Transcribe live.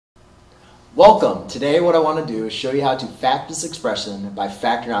Welcome! Today what I want to do is show you how to factor this expression by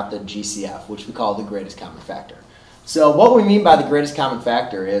factoring out the GCF, which we call the greatest common factor. So what we mean by the greatest common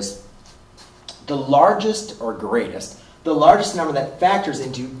factor is the largest or greatest, the largest number that factors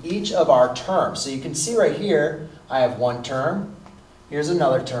into each of our terms. So you can see right here, I have one term, here's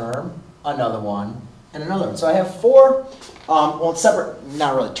another term, another one, and another one. So I have four, separate,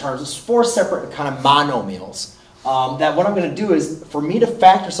 not really terms, it's four separate kind of monomials. That what I'm going to do is, for me to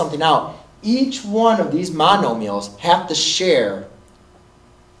factor something out, each one of these monomials have to share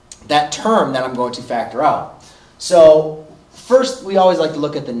that term that I'm going to factor out. So first, we always like to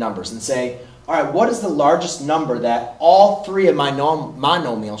look at the numbers and say, all right, what is the largest number that all three of my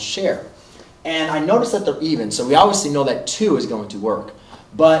monomials share? And I notice that they're even, so we obviously know that 2 is going to work.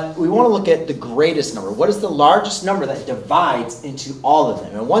 But we want to look at the greatest number. What is the largest number that divides into all of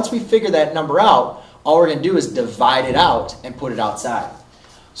them? And once we figure that number out, all we're going to do is divide it out and put it outside.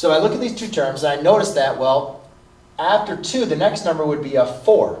 So I look at these two terms and I notice that, well, after 2, the next number would be a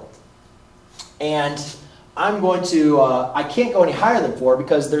 4. And I'm going to, I can't go any higher than 4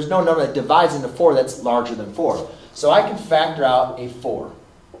 because there's no number that divides into 4 that's larger than 4. So I can factor out a 4.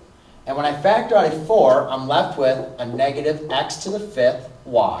 And when I factor out a 4, I'm left with a negative x to the 5th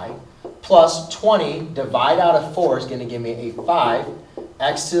y plus 20 divide out of 4 is going to give me a 5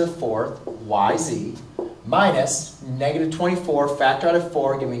 x to the 4th yz minus negative 24 factor out of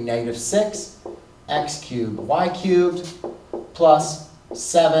 4 give me negative 6 x cubed y cubed plus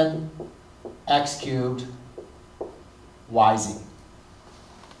 7 x cubed yz.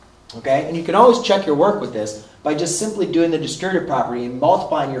 Okay, and you can always check your work with this by just simply doing the distributive property and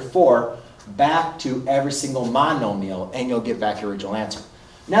multiplying your 4 back to every single monomial, and you'll get back your original answer.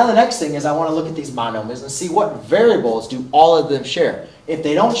 Now the next thing is I want to look at these monomials and see what variables do all of them share. If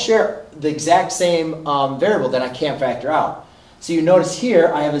they don't share the exact same variable, then I can't factor out. So you notice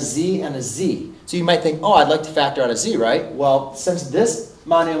here I have a z and a z. So you might think, oh, I'd like to factor out a z, right? Well, since this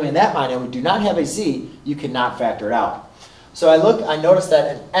monomial and that monomial do not have a z, you cannot factor it out. So I notice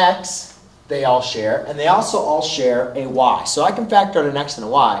that an x, they all share, and they also all share a y. So I can factor out an x and a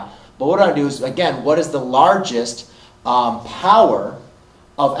y, but what I do is, again, what is the largest power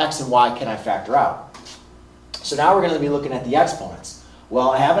of x and y can I factor out? So now we're going to be looking at the exponents.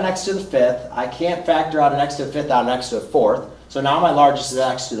 Well, I have an x to the 5th. I can't factor out an x to the 5th out of an x to the 4th. So now my largest is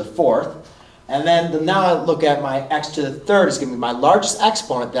x to the 4th. And then now I look at my x to the 3rd is going to be my largest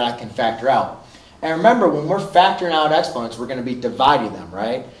exponent that I can factor out. And remember, when we're factoring out exponents, we're going to be dividing them,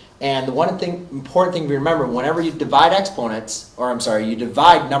 right? And the important thing to remember, whenever you divide exponents, you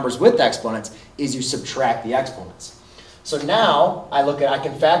divide numbers with exponents, is you subtract the exponents. So now I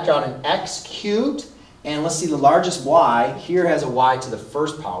can factor out an x cubed, and let's see the largest y. Here has a y to the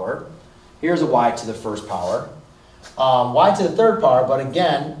 1st power. Here's a y to the 1st power. Y to the 3rd power, but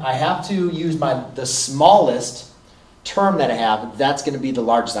again, I have to use the smallest term that I have. That's going to be the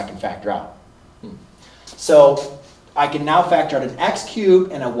largest I can factor out. So I can now factor out an x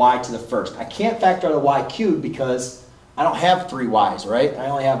cubed and a y to the 1st. I can't factor out a y cubed because I don't have 3 y's, right? I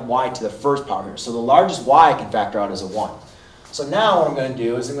only have y to the 1st power here. So the largest y I can factor out is a 1. So now what I'm going to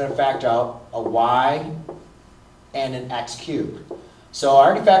do is I'm going to factor out a y and an x cubed. So I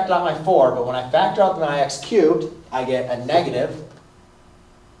already factored out my 4, but when I factor out my x cubed, I get a negative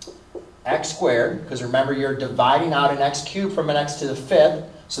x squared, because remember you're dividing out an x cubed from an x to the 5th,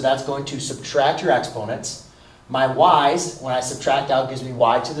 so that's going to subtract your exponents. My y's, when I subtract out, gives me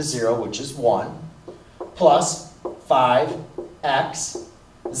y to the 0, which is 1, plus 5x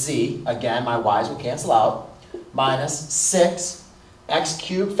z, again my y's will cancel out, minus 6 x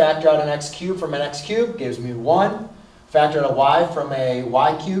cubed, factor out an x cubed from an x cubed, gives me 1. Factor out a y from a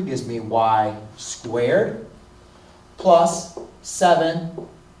y cubed, gives me y squared, plus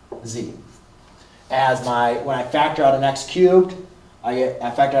 7z. When I factor out an x cubed, I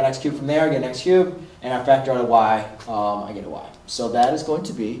factor out an x cubed from there, I get an x cubed, and I factor out a y, I get a y. So that is going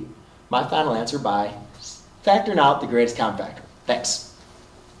to be my final answer by factoring out the greatest common factor. Thanks.